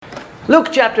Luke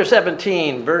chapter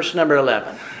 17, verse number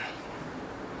 11.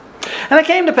 And it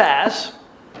came to pass,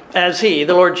 as he,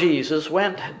 the Lord Jesus,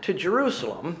 went to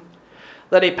Jerusalem,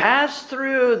 that he passed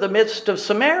through the midst of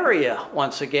Samaria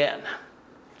once again,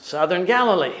 southern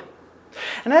Galilee.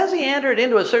 And as he entered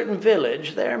into a certain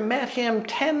village, there met him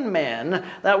 10 men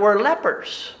that were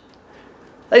lepers.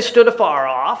 They stood afar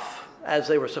off, as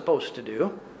they were supposed to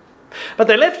do. But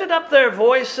they lifted up their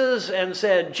voices and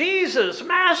said, Jesus,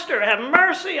 Master, have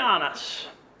mercy on us.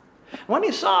 When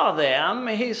he saw them,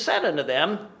 he said unto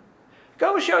them,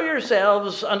 Go show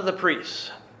yourselves unto the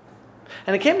priests.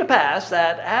 And it came to pass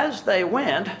that as they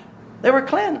went, they were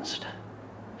cleansed.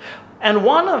 And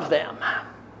one of them,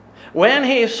 when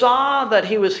he saw that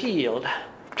he was healed,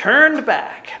 turned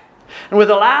back, and with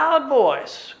a loud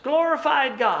voice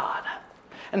glorified God,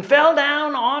 and fell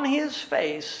down on his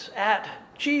face at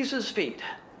Jesus' feet,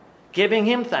 giving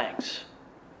him thanks.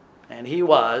 And he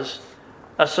was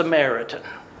a Samaritan.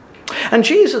 And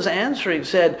Jesus answering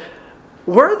said,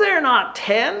 Were there not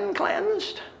 10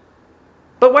 cleansed?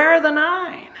 But where are the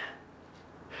 9?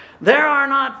 There are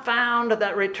not found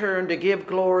that return to give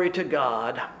glory to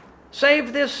God,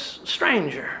 save this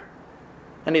stranger.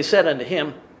 And he said unto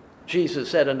him, Jesus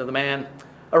said unto the man,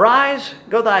 Arise,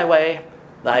 go thy way,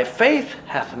 thy faith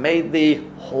hath made thee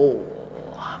whole.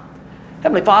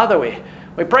 Heavenly Father,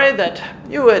 we pray that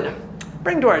you would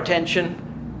bring to our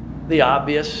attention the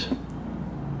obvious.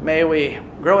 May we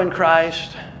grow in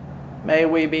Christ. May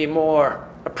we be more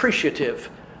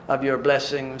appreciative of your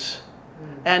blessings,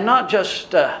 and not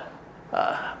just a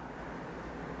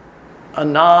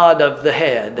nod of the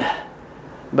head,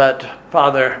 but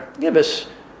Father, give us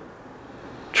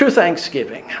true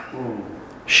thanksgiving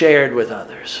shared with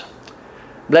others.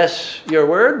 Bless your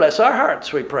word, bless our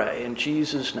hearts, we pray, in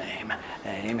Jesus' name.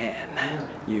 Amen.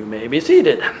 You may be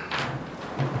seated.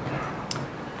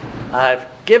 I've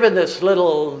given this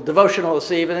little devotional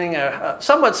this evening a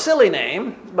somewhat silly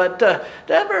name, but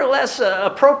nevertheless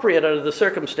appropriate under the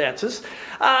circumstances.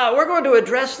 We're going to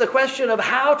address the question of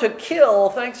how to kill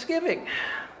Thanksgiving.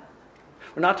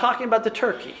 We're not talking about the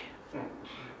turkey.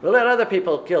 We'll let other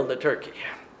people kill the turkey.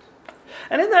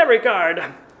 And in that regard,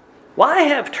 why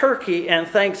have turkey and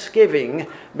Thanksgiving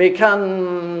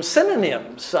become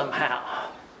synonyms somehow?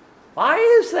 Why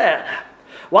is that?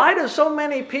 Why do so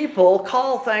many people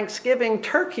call Thanksgiving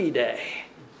Turkey Day?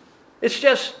 It's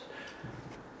just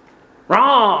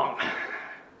wrong.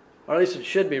 Or at least it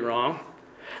should be wrong.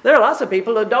 There are lots of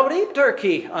people who don't eat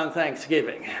turkey on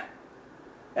Thanksgiving.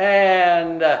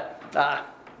 And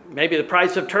maybe the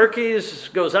price of turkeys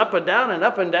goes up and down and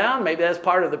up and down. Maybe that's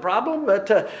part of the problem.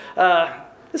 But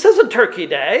this isn't Turkey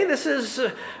Day. This is,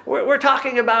 we're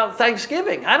talking about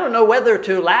Thanksgiving. I don't know whether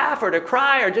to laugh or to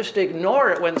cry or just ignore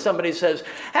it when somebody says,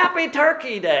 Happy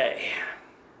Turkey Day.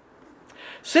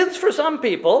 Since for some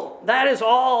people that is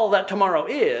all that tomorrow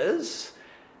is,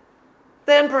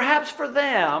 then perhaps for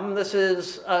them this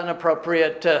is an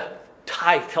appropriate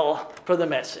title for the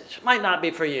message. Might not be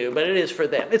for you, but it is for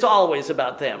them. It's always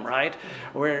about them, right?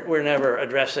 We're never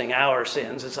addressing our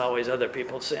sins. It's always other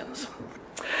people's sins.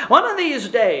 One of these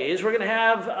days, we're going to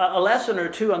have a lesson or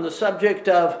two on the subject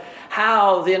of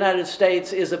how the United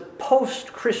States is a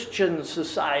post-Christian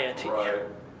society. Right.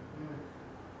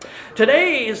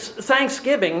 Today's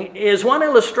Thanksgiving is one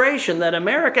illustration that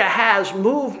America has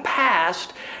moved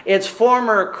past its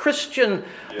former Christian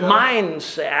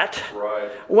mindset,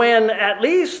 Right. when at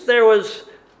least there was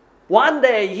one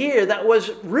day a year that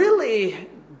was really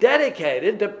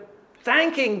dedicated to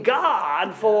thanking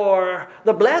God for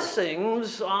the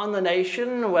blessings on the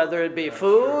nation, whether it be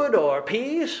food or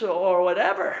peace or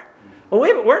whatever. Well,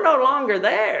 we're no longer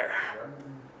there.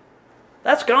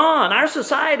 That's gone. Our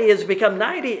society has become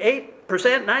 98%,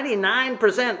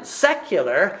 99%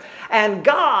 secular, and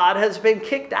God has been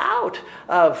kicked out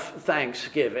of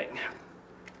Thanksgiving.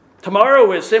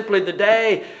 Tomorrow is simply the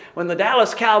day when the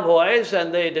Dallas Cowboys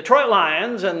and the Detroit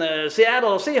Lions and the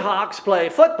Seattle Seahawks play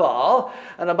football,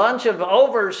 and a bunch of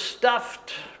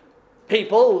overstuffed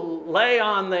people lay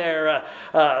on their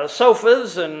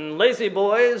sofas and lazy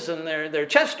boys and their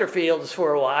Chesterfields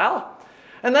for a while.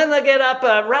 And then they get up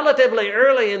relatively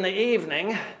early in the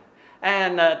evening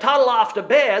and toddle off to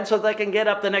bed so they can get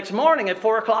up the next morning at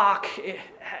 4 o'clock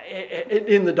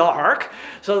in the dark,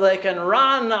 so they can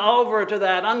run over to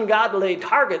that ungodly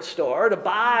Target store to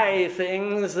buy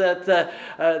things that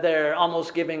they're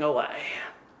almost giving away.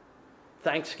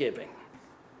 Thanksgiving.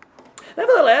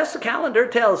 Nevertheless, the calendar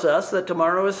tells us that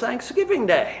tomorrow is Thanksgiving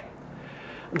Day.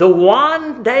 The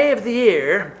one day of the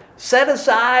year set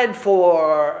aside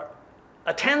for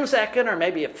a 10-second or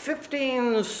maybe a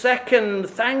 15-second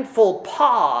thankful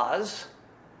pause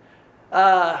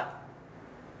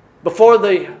before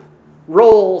the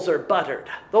rolls are buttered.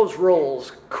 Those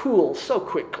rolls cool so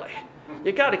quickly.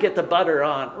 You got to get the butter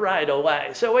on right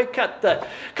away. So we cut the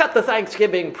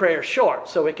Thanksgiving prayer short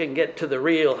so we can get to the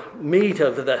real meat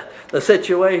of the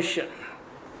situation.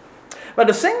 But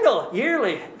a single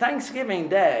yearly Thanksgiving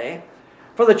day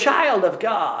for the child of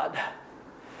God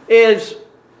is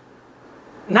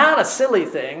not a silly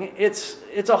thing.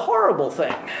 It's a horrible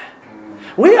thing.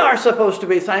 We are supposed to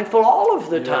be thankful all of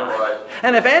the time. Right.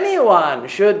 And if anyone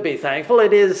should be thankful,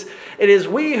 it is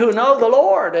we who know the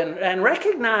Lord and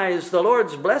recognize the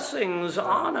Lord's blessings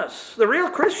on us. The real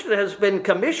Christian has been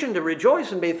commissioned to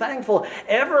rejoice and be thankful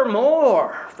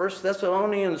evermore. 1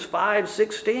 Thessalonians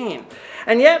 5:16.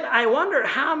 And yet I wonder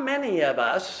how many of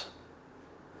us,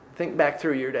 think back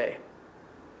through your day,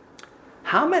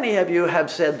 how many of you have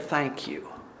said thank you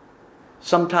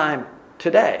sometime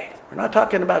today? We're not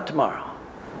talking about tomorrow.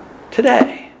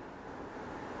 Today.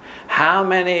 How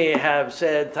many have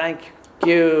said thank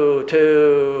you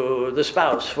to the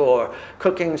spouse for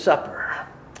cooking supper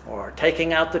or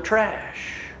taking out the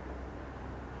trash?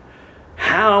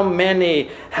 How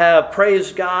many have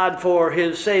praised God for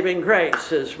His saving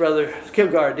grace, as Brother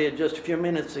Kilgore did just a few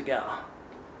minutes ago?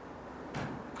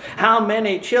 How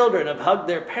many children have hugged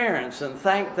their parents and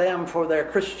thanked them for their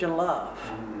Christian love?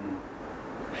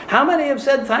 How many have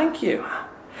said thank you?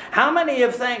 How many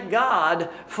have thanked God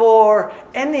for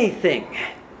anything?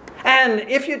 And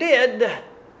if you did,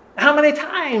 how many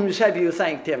times have you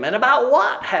thanked Him? And about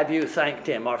what have you thanked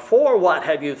Him? Or for what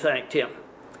have you thanked Him?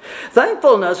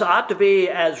 Thankfulness ought to be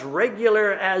as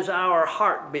regular as our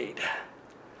heartbeat.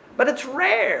 But it's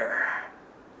rare.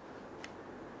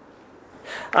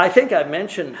 I think I've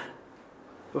mentioned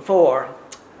before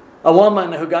a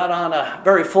woman who got on a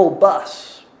very full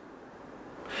bus.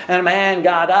 And a man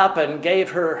got up and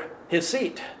gave her his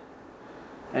seat.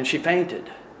 And she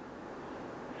fainted.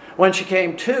 When she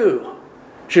came to,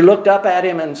 she looked up at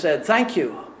him and said, "Thank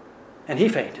you." And he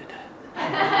fainted.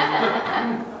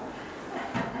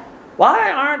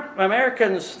 Why aren't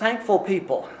Americans thankful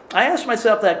people? I asked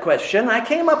myself that question. I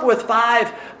came up with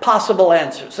 5 possible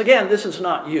answers. Again, this is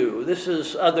not you. This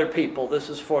is other people. This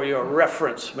is for your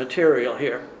reference material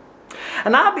here.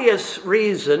 An obvious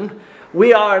reason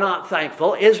we are not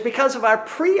thankful is because of our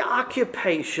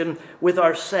preoccupation with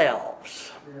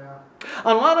ourselves. Yeah.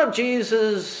 On one of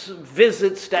Jesus'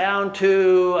 visits down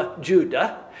to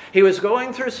Judah, he was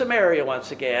going through Samaria once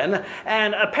again,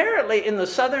 and apparently in the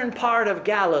southern part of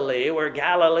Galilee, where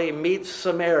Galilee meets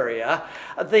Samaria,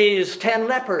 these 10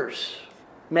 lepers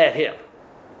met him,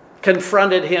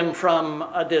 confronted him from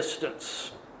a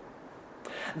distance.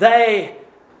 They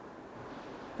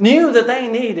knew that they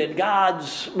needed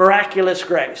God's miraculous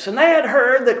grace. And they had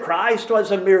heard that Christ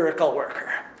was a miracle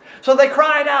worker. So they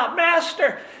cried out,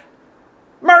 "Master,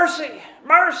 mercy,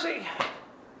 mercy.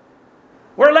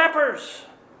 We're lepers."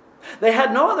 They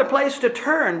had no other place to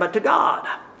turn but to God.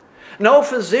 No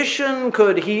physician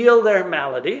could heal their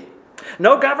malady.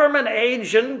 No government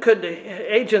agency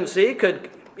could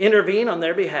intervene on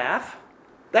their behalf.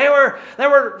 They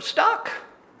were stuck.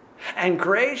 And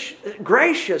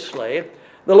graciously,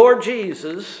 the Lord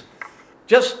Jesus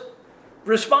just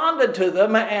responded to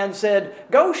them and said,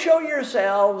 "Go show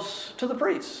yourselves to the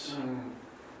priests."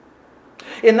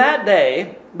 In that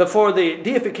day, before the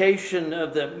deification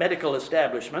of the medical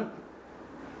establishment,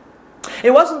 it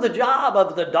wasn't the job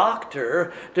of the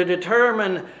doctor to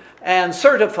determine and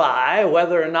certify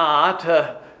whether or not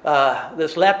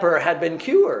this leper had been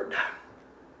cured.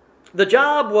 The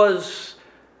job was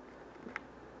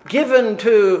given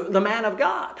to the man of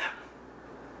God.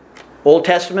 Old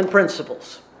Testament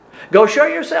principles. Go show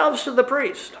yourselves to the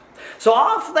priest. So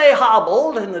off they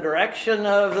hobbled in the direction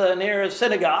of the nearest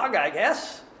synagogue, I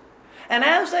guess. And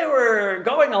as they were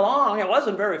going along, it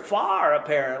wasn't very far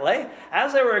apparently,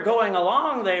 as they were going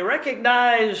along, they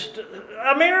recognized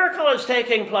a miracle is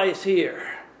taking place here.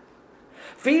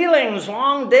 Feelings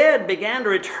long dead began to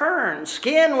return.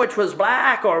 Skin which was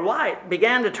black or white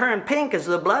began to turn pink as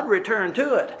the blood returned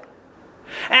to it.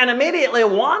 And immediately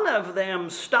one of them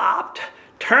stopped,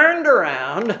 turned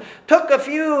around, took a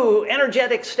few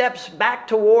energetic steps back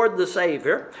toward the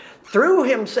Savior, threw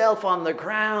himself on the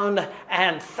ground,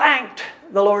 and thanked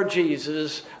the Lord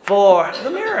Jesus for the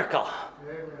miracle,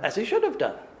 as he should have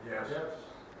done. Yes.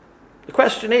 The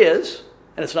question is,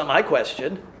 and it's not my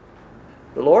question,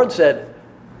 the Lord said,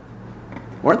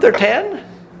 "Weren't there 10?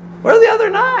 Where are the other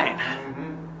 9?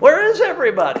 Where is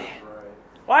everybody?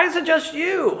 Why is it just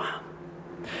you?"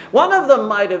 One of them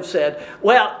might have said,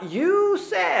 "Well, you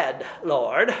said,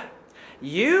 Lord,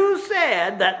 you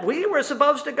said that we were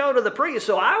supposed to go to the priest,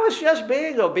 so I was just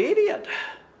being obedient.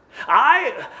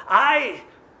 I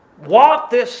want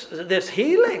this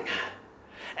healing.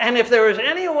 And if there was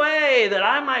any way that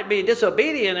I might be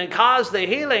disobedient and cause the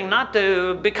healing not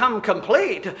to become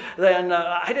complete, then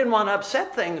I didn't want to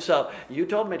upset things. So you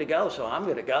told me to go, so I'm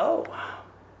going to go.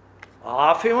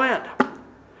 Off he went.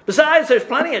 Besides, there's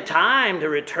plenty of time to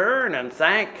return and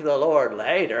thank the Lord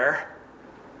later.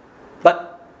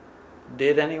 But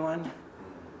did anyone?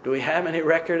 Do we have any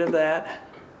record of that?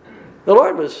 The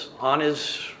Lord was on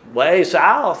his way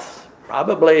south.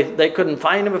 Probably they couldn't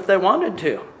find him if they wanted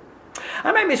to.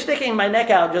 I may be sticking my neck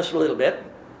out just a little bit,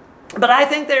 but I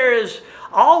think there is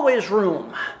always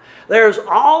room. There's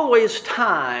always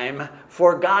time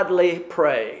for godly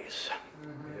praise.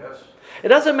 Yes. It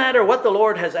doesn't matter what the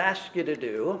Lord has asked you to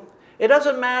do. It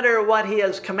doesn't matter what he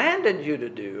has commanded you to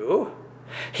do.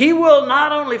 He will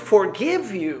not only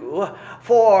forgive you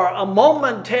for a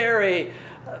momentary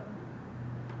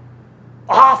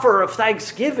offer of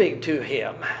thanksgiving to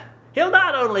him. He'll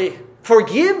not only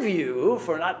forgive you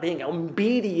for not being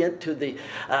obedient to the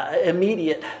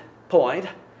immediate point,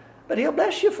 but he'll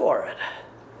bless you for it.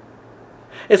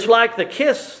 It's like the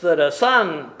kiss that a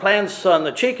son plants on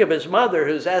the cheek of his mother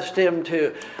who's asked him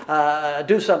to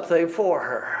do something for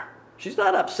her. She's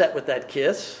not upset with that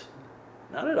kiss.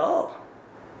 Not at all.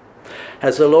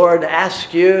 Has the Lord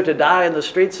asked you to die in the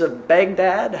streets of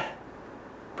Baghdad?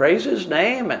 Praise his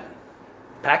name and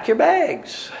pack your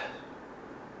bags.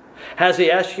 Has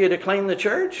he asked you to clean the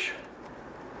church?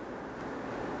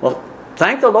 Well,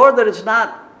 thank the Lord that it's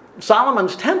not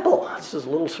Solomon's temple. This is a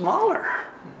little smaller.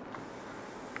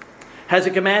 Has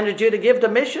he commanded you to give to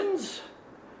missions?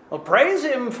 Well, praise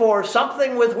him for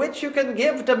something with which you can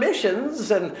give to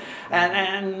missions,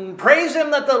 and praise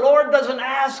him that the Lord doesn't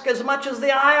ask as much as the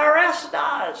IRS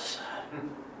does.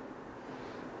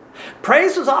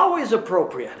 Praise is always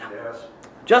appropriate. Yes.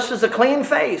 Just as a clean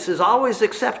face is always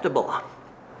acceptable.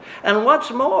 And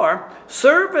what's more,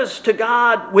 service to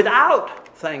God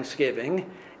without thanksgiving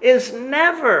is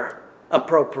never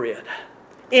appropriate.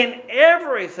 In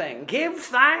everything, give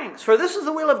thanks, for this is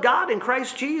the will of God in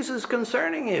Christ Jesus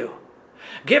concerning you.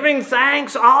 Giving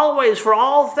thanks always for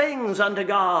all things unto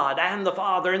God and the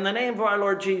Father in the name of our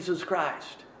Lord Jesus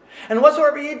Christ. And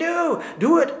whatsoever ye do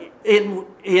it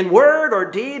in word or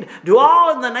deed, do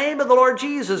all in the name of the Lord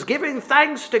Jesus, giving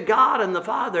thanks to God and the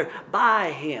Father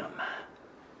by him.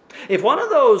 If one of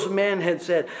those men had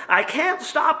said, I can't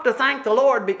stop to thank the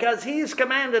Lord because he's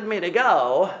commanded me to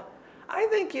go, I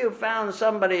think you've found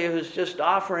somebody who's just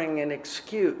offering an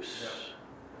excuse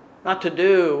not to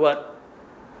do what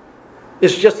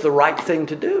is just the right thing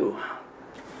to do.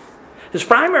 His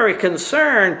primary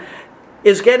concern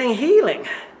is getting healing,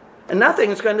 and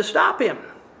nothing's going to stop him.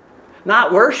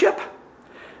 Not worship,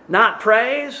 not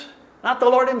praise, not the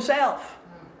Lord himself.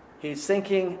 He's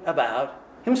thinking about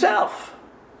himself.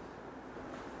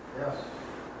 Yes.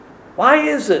 Why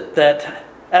is it that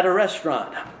at a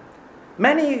restaurant,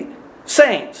 many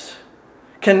saints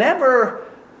can never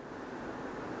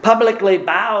publicly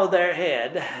bow their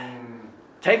head,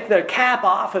 take their cap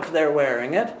off if they're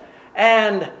wearing it,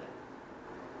 and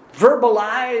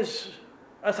verbalize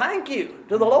a thank you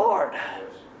to the Lord?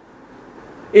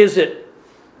 Is it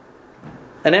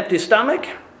an empty stomach?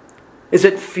 Is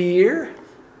it fear?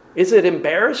 Is it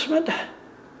embarrassment?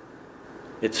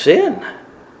 It's sin.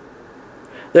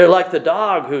 They're like the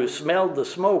dog who smelled the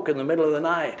smoke in the middle of the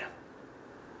night.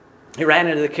 He ran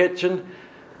into the kitchen,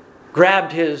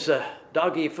 grabbed his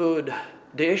doggy food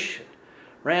dish,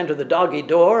 ran to the doggy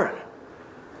door,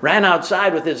 ran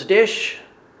outside with his dish,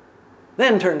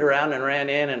 then turned around and ran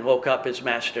in and woke up his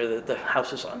master that the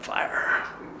house is on fire.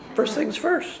 First things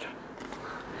first.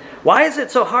 Why is it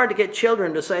so hard to get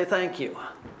children to say thank you?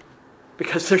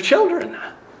 Because they're children.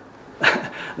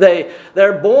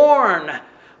 They're born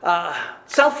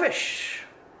selfish.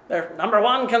 Their number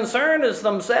one concern is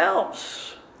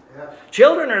themselves. Yes.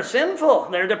 Children are sinful.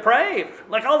 They're depraved,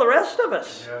 like all the rest of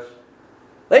us. Yes.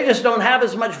 They just don't have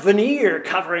as much veneer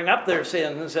covering up their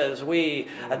sins as we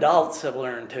adults have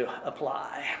learned to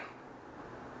apply.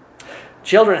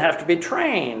 Children have to be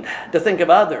trained to think of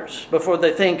others before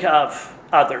they think of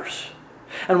others.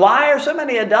 And why are so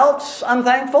many adults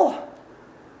unthankful?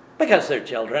 Because they're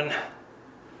children.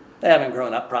 They haven't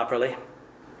grown up properly.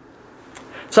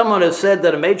 Someone has said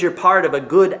that a major part of a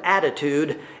good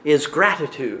attitude is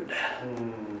gratitude.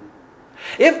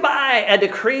 If by a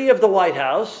decree of the White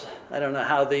House, I don't know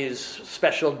how these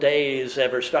special days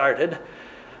ever started,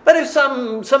 but if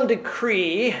some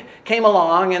decree came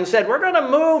along and said, we're going to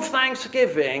move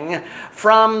Thanksgiving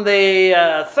from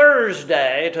the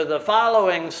Thursday to the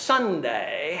following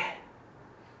Sunday,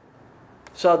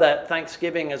 so that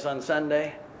Thanksgiving is on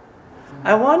Sunday,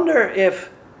 I wonder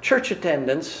if church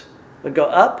attendance would go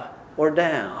up or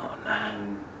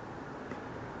down.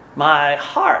 My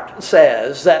heart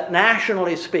says that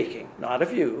nationally speaking, not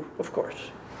of you, of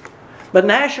course, but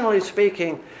nationally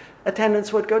speaking,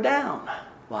 attendance would go down.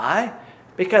 Why?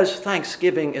 Because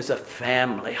Thanksgiving is a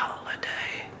family holiday.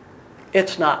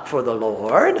 It's not for the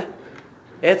Lord.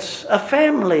 It's a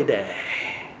family day.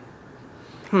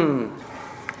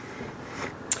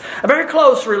 A very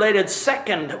close related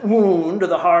second wound to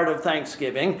the heart of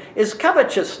Thanksgiving is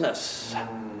covetousness.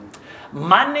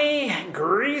 Money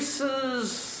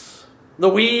greases the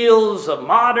wheels of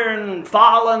modern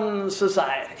fallen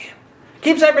society.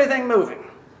 Keeps everything moving.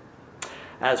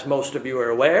 As most of you are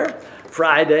aware,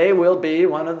 Friday will be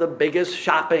one of the biggest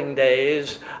shopping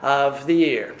days of the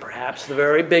year, perhaps the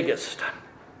very biggest.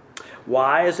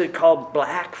 Why is it called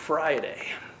Black Friday?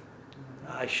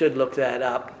 I should look that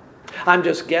up. I'm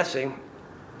just guessing.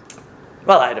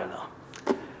 Well, I don't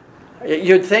know.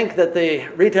 You'd think that the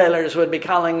retailers would be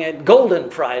calling it Golden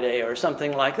Friday or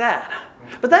something like that.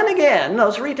 But then again,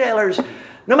 those retailers,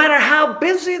 no matter how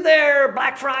busy their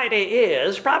Black Friday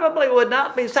is, probably would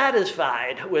not be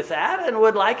satisfied with that and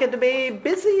would like it to be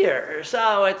busier.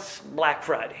 So it's Black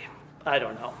Friday. I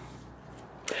don't know.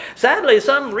 Sadly,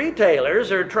 some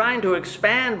retailers are trying to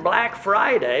expand Black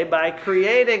Friday by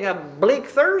creating a Bleak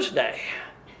Thursday.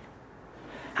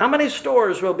 How many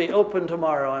stores will be open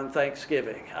tomorrow on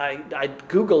Thanksgiving? I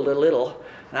Googled a little,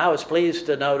 and I was pleased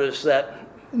to notice that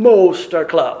most are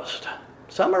closed.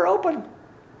 Some are open.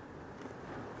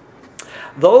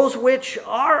 Those which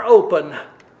are open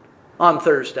on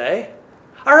Thursday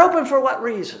are open for what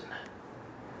reason?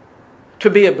 To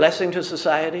be a blessing to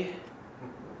society?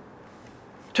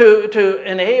 To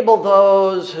enable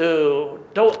those who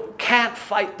can't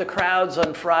fight the crowds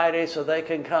on Friday so they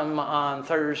can come on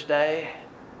Thursday?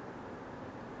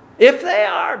 If they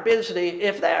are busy,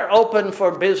 if they are open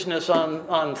for business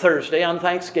on Thursday, on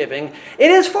Thanksgiving,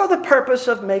 it is for the purpose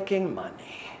of making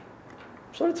money.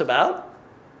 That's what it's about.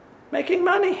 Making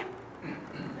money.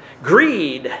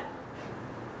 Greed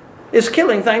is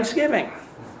killing Thanksgiving.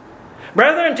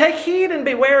 Brethren, take heed and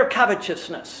beware of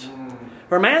covetousness.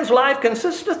 For man's life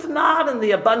consisteth not in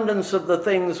the abundance of the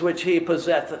things which he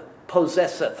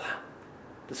possesseth.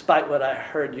 Despite what I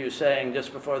heard you saying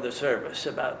just before the service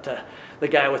about the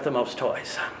guy with the most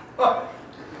toys.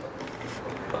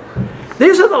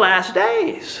 These are the last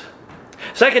days.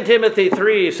 2 Timothy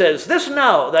 3 says, "This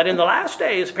know, that in the last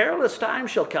days perilous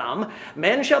times shall come.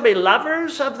 Men shall be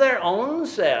lovers of their own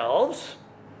selves,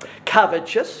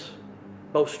 covetous,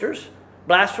 boasters,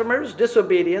 blasphemers,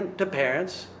 disobedient to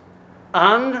parents,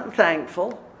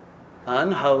 unthankful,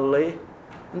 unholy,"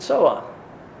 and so on.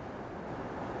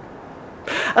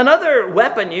 Another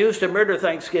weapon used to murder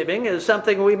Thanksgiving is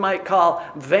something we might call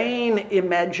vain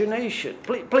imagination.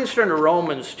 Please turn to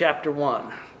Romans chapter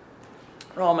 1.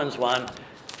 Romans 1.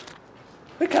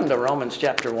 We come to Romans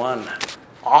chapter 1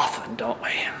 often, don't we?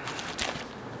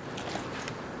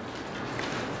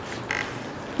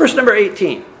 Verse number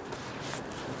 18.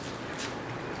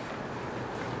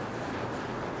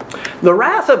 "The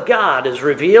wrath of God is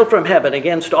revealed from heaven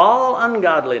against all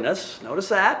ungodliness," notice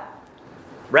that,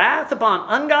 "wrath upon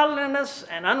ungodliness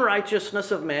and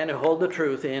unrighteousness of men who hold the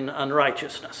truth in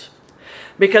unrighteousness.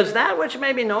 Because that which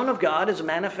may be known of God is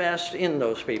manifest in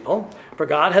those people, for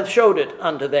God hath showed it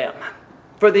unto them.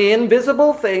 For the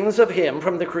invisible things of him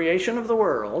from the creation of the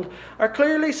world are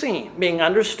clearly seen, being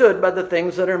understood by the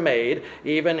things that are made,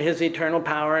 even his eternal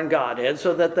power and Godhead,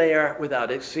 so that they are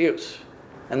without excuse."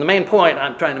 And the main point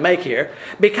I'm trying to make here,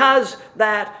 because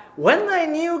that when they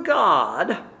knew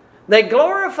God, they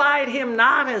glorified him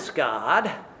not as God,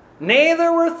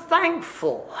 neither were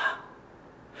thankful,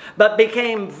 but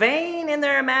became vain in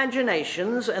their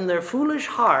imaginations, and their foolish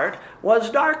heart was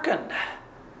darkened.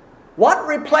 What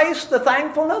replaced the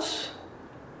thankfulness?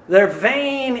 Their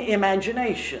vain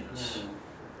imaginations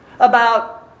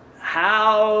about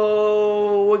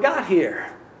how we got here.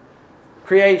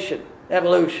 Creation,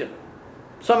 evolution,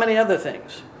 so many other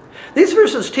things. These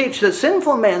verses teach that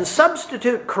sinful men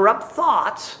substitute corrupt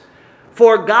thoughts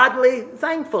for godly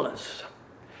thankfulness.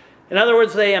 In other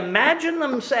words, they imagine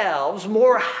themselves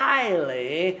more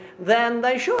highly than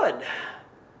they should.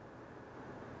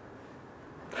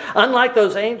 Unlike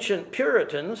those ancient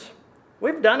Puritans,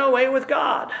 we've done away with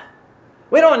God.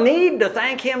 We don't need to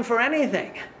thank him for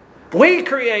anything. We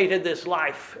created this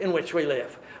life in which we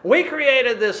live. We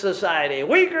created this society.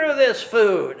 We grew this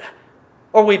food.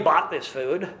 Or we bought this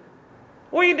food.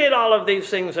 We did all of these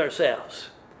things ourselves.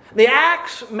 The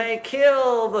axe may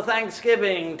kill the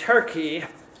Thanksgiving turkey,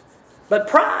 but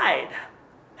pride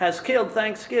has killed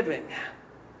Thanksgiving.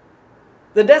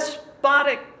 The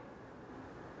despotic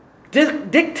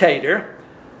dictator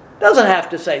doesn't have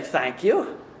to say thank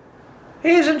you.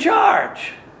 He's in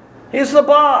charge. He's the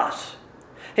boss.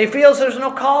 He feels there's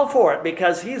no call for it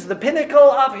because he's the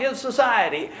pinnacle of his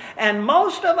society. And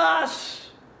most of our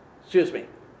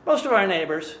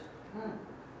neighbors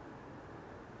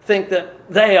think that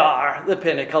they are the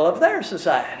pinnacle of their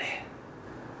society.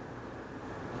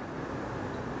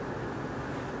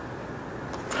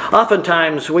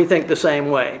 Oftentimes we think the same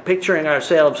way, picturing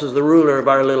ourselves as the ruler of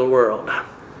our little world.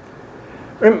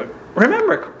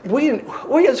 Remember,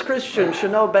 we as Christians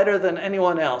should know better than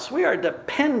anyone else. We are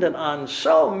dependent on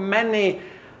so many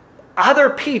other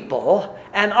people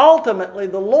and ultimately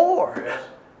the Lord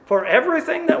for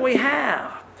everything that we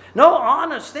have. No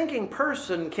honest thinking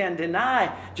person can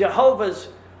deny Jehovah's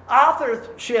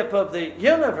authorship of the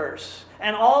universe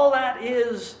and all that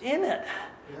is in it.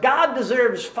 God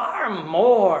deserves far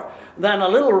more than a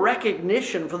little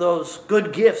recognition for those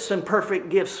good gifts and perfect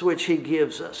gifts which he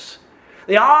gives us.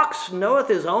 The ox knoweth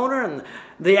his owner, and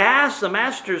the ass the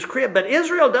master's crib. But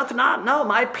Israel doth not know,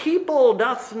 my people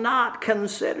doth not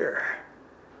consider.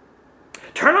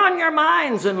 Turn on your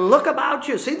minds and look about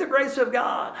you. See the grace of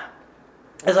God.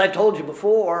 As I've told you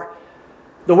before,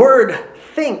 the word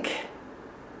think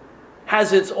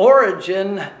has its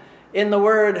origin in the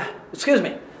word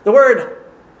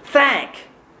thank.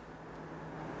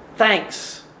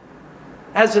 Thanks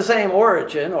has the same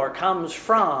origin or comes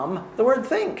from the word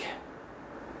think.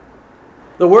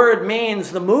 The word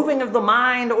means the moving of the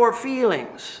mind or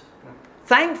feelings.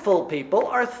 Thankful people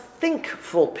are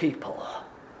thinkful people.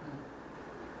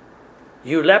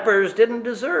 You lepers didn't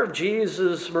deserve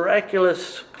Jesus'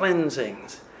 miraculous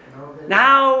cleansings.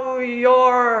 Now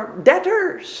you're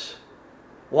debtors.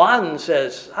 One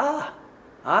says,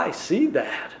 I see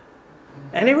that.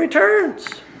 And he returns.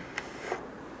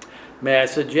 May I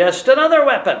suggest another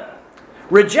weapon?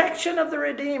 Rejection of the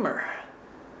Redeemer.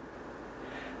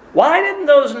 Why didn't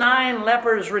those 9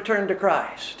 lepers return to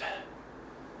Christ?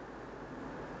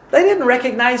 They didn't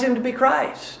recognize him to be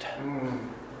Christ.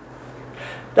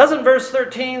 Doesn't verse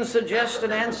 13 suggest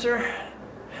an answer?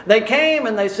 They came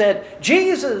and they said,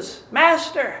 Jesus,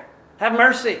 Master, have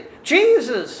mercy.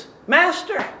 Jesus,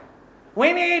 Master,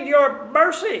 we need your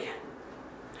mercy.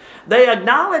 They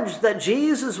acknowledged that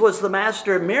Jesus was the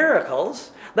master of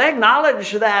miracles. They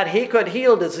acknowledged that he could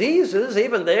heal diseases,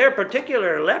 even their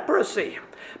particular leprosy.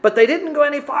 But they didn't go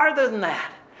any farther than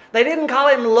that. They didn't call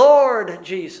him Lord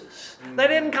Jesus. They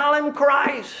didn't call him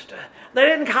Christ. They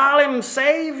didn't call him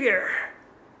Savior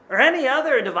or any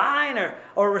other divine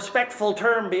or respectful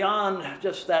term beyond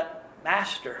just that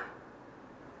master.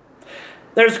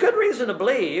 There's good reason to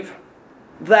believe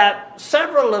that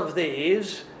several of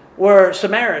these were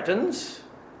Samaritans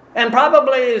and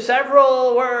probably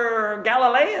several were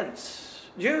Galileans,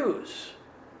 Jews.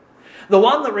 The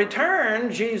one that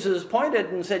returned, Jesus pointed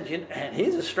and said, and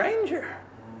he's a stranger.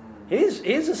 He's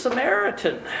a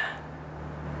Samaritan.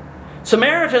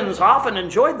 Samaritans often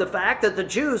enjoyed the fact that the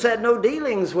Jews had no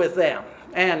dealings with them,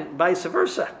 and vice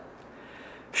versa.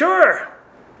 Sure,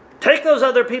 take those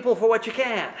other people for what you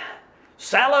can.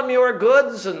 Sell them your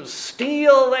goods and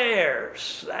steal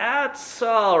theirs. That's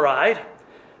all right.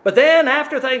 But then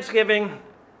after Thanksgiving,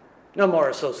 no more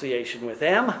association with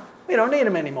them. We don't need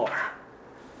them anymore.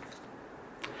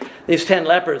 These 10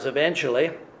 lepers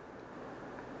eventually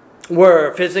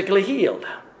were physically healed.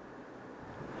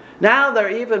 Now they're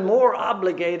even more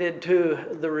obligated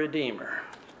to the Redeemer.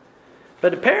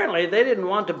 But apparently they didn't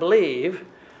want to believe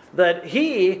that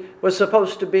he was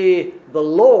supposed to be the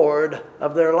Lord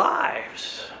of their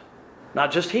lives,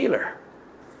 not just healer.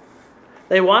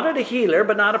 They wanted a healer,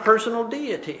 but not a personal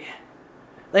deity.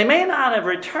 They may not have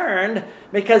returned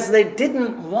because they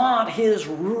didn't want his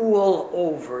rule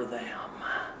over them.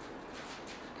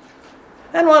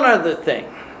 And one other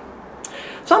thing.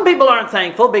 Some people aren't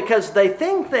thankful because they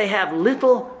think they have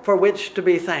little for which to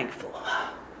be thankful.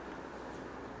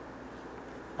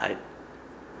 I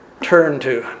turn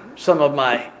to some of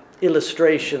my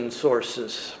illustration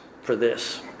sources for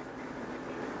this.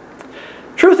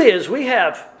 Truth is, we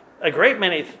have a great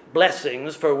many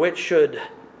blessings for which should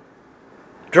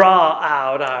draw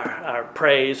out our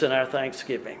praise and our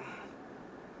thanksgiving.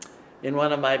 In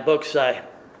one of my books, I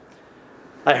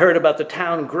heard about the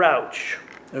town grouch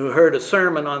who heard a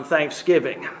sermon on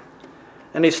Thanksgiving,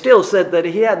 and he still said that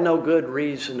he had no good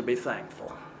reason to be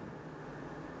thankful.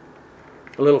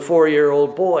 A little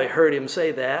 4-year-old boy heard him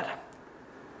say that,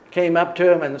 came up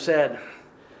to him and said,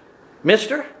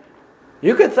 "Mister,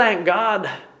 you could thank God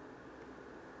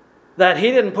that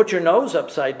he didn't put your nose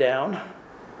upside down.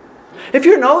 If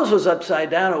your nose was upside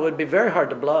down, it would be very hard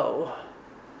to blow.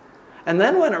 And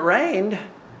then when it rained,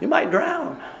 you might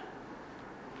drown.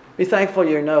 Be thankful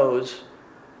your nose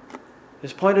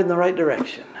is pointed in the right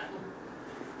direction.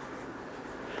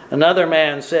 Another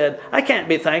man said, I can't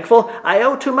be thankful. I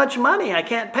owe too much money. I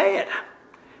can't pay it.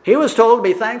 He was told to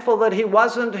be thankful that he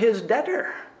wasn't his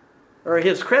debtor, or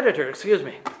his creditor, excuse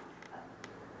me.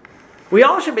 We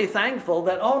all should be thankful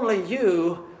that only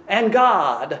you and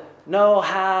God know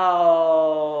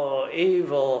how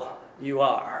evil you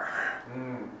are.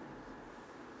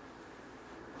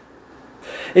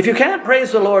 If you can't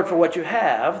praise the Lord for what you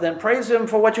have, then praise Him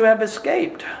for what you have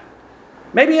escaped.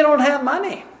 Maybe you don't have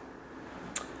money,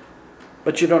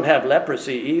 but you don't have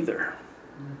leprosy either.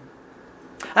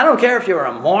 I don't care if you're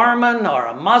a Mormon or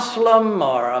a Muslim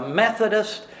or a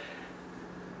Methodist.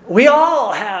 We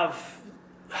all have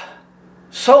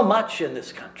so much in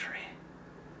this country.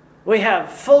 We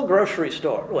have full grocery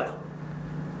stores, well,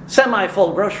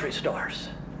 semi-full grocery stores.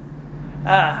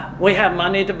 We have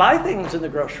money to buy things in the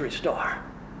grocery store.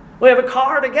 We have a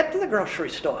car to get to the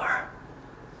grocery store.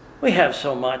 We have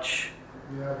so much.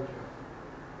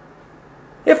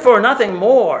 If for nothing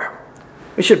more,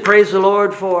 we should praise the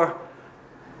Lord for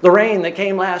the rain that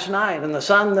came last night and the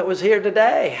sun that was here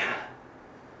today.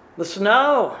 The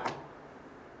snow.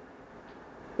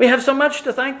 We have so much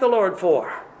to thank the Lord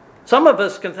for. Some of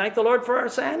us can thank the Lord for our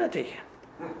sanity.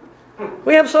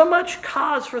 We have so much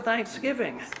cause for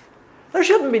thanksgiving. There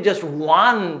shouldn't be just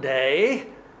one day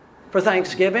for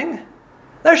Thanksgiving.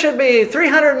 There should be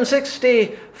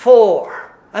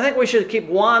 364. I think we should keep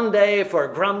one day for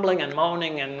grumbling and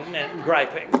moaning and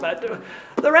griping. But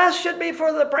the rest should be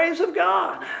for the praise of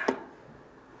God.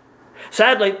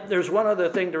 Sadly, there's one other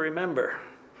thing to remember.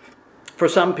 For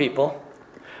some people,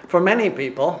 for many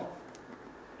people,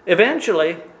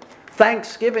 eventually,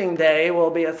 Thanksgiving Day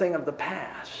will be a thing of the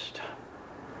past.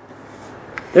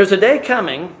 There's a day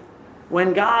coming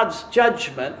when God's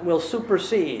judgment will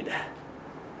supersede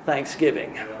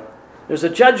Thanksgiving. There's a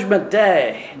judgment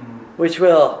day which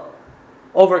will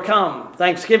overcome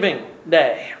Thanksgiving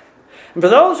Day. And for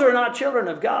those who are not children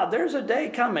of God, there's a day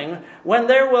coming when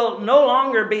there will no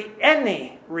longer be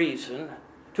any reason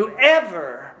to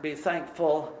ever be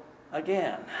thankful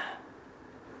again.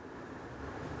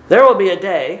 There will be a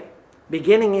day,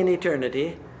 beginning in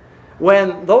eternity,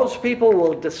 when those people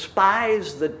will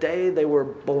despise the day they were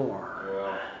born.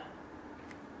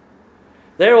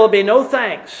 There will be no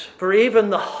thanks for even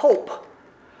the hope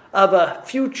of a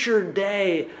future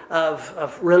day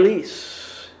of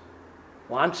release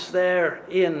once they're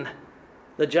in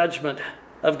the judgment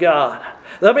of God.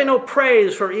 There'll be no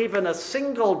praise for even a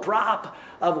single drop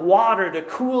of water to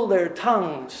cool their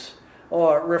tongues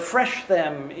or refresh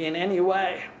them in any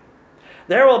way.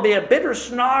 There will be a bitter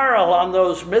snarl on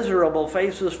those miserable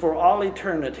faces for all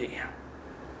eternity.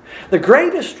 The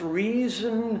greatest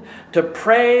reason to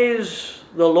praise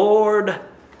the Lord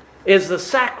is the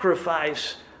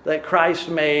sacrifice that Christ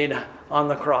made on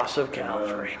the cross of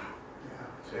Calvary.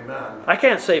 Amen. I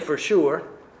can't say for sure.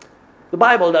 The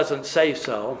Bible doesn't say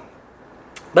so.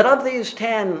 But of these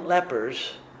 10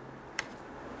 lepers,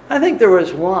 I think there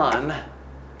was one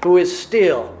who is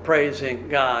still praising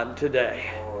God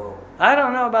today. I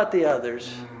don't know about the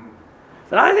others.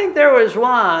 But I think there was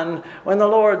one when the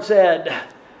Lord said,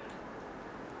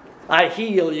 I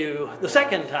heal you the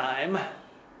second time.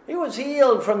 He was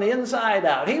healed from the inside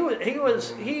out. He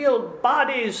was healed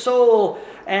body, soul,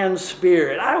 and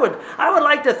spirit. I would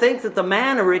like to think that the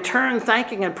man who returned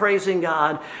thanking and praising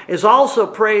God is also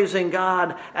praising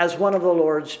God as one of the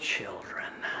Lord's children.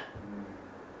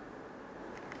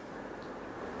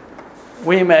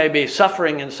 We may be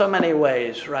suffering in so many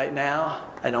ways right now.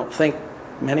 I don't think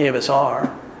many of us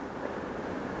are.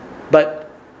 But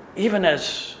even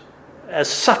as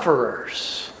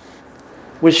sufferers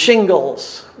with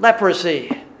shingles,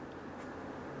 leprosy,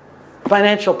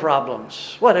 financial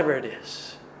problems, whatever it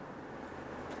is,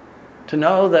 to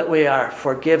know that we are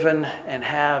forgiven and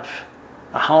have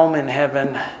a home in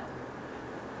heaven,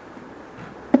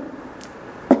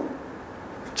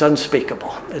 it's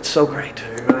unspeakable. It's so great.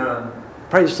 Amen.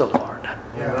 Praise the Lord.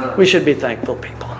 Amen. We should be thankful people.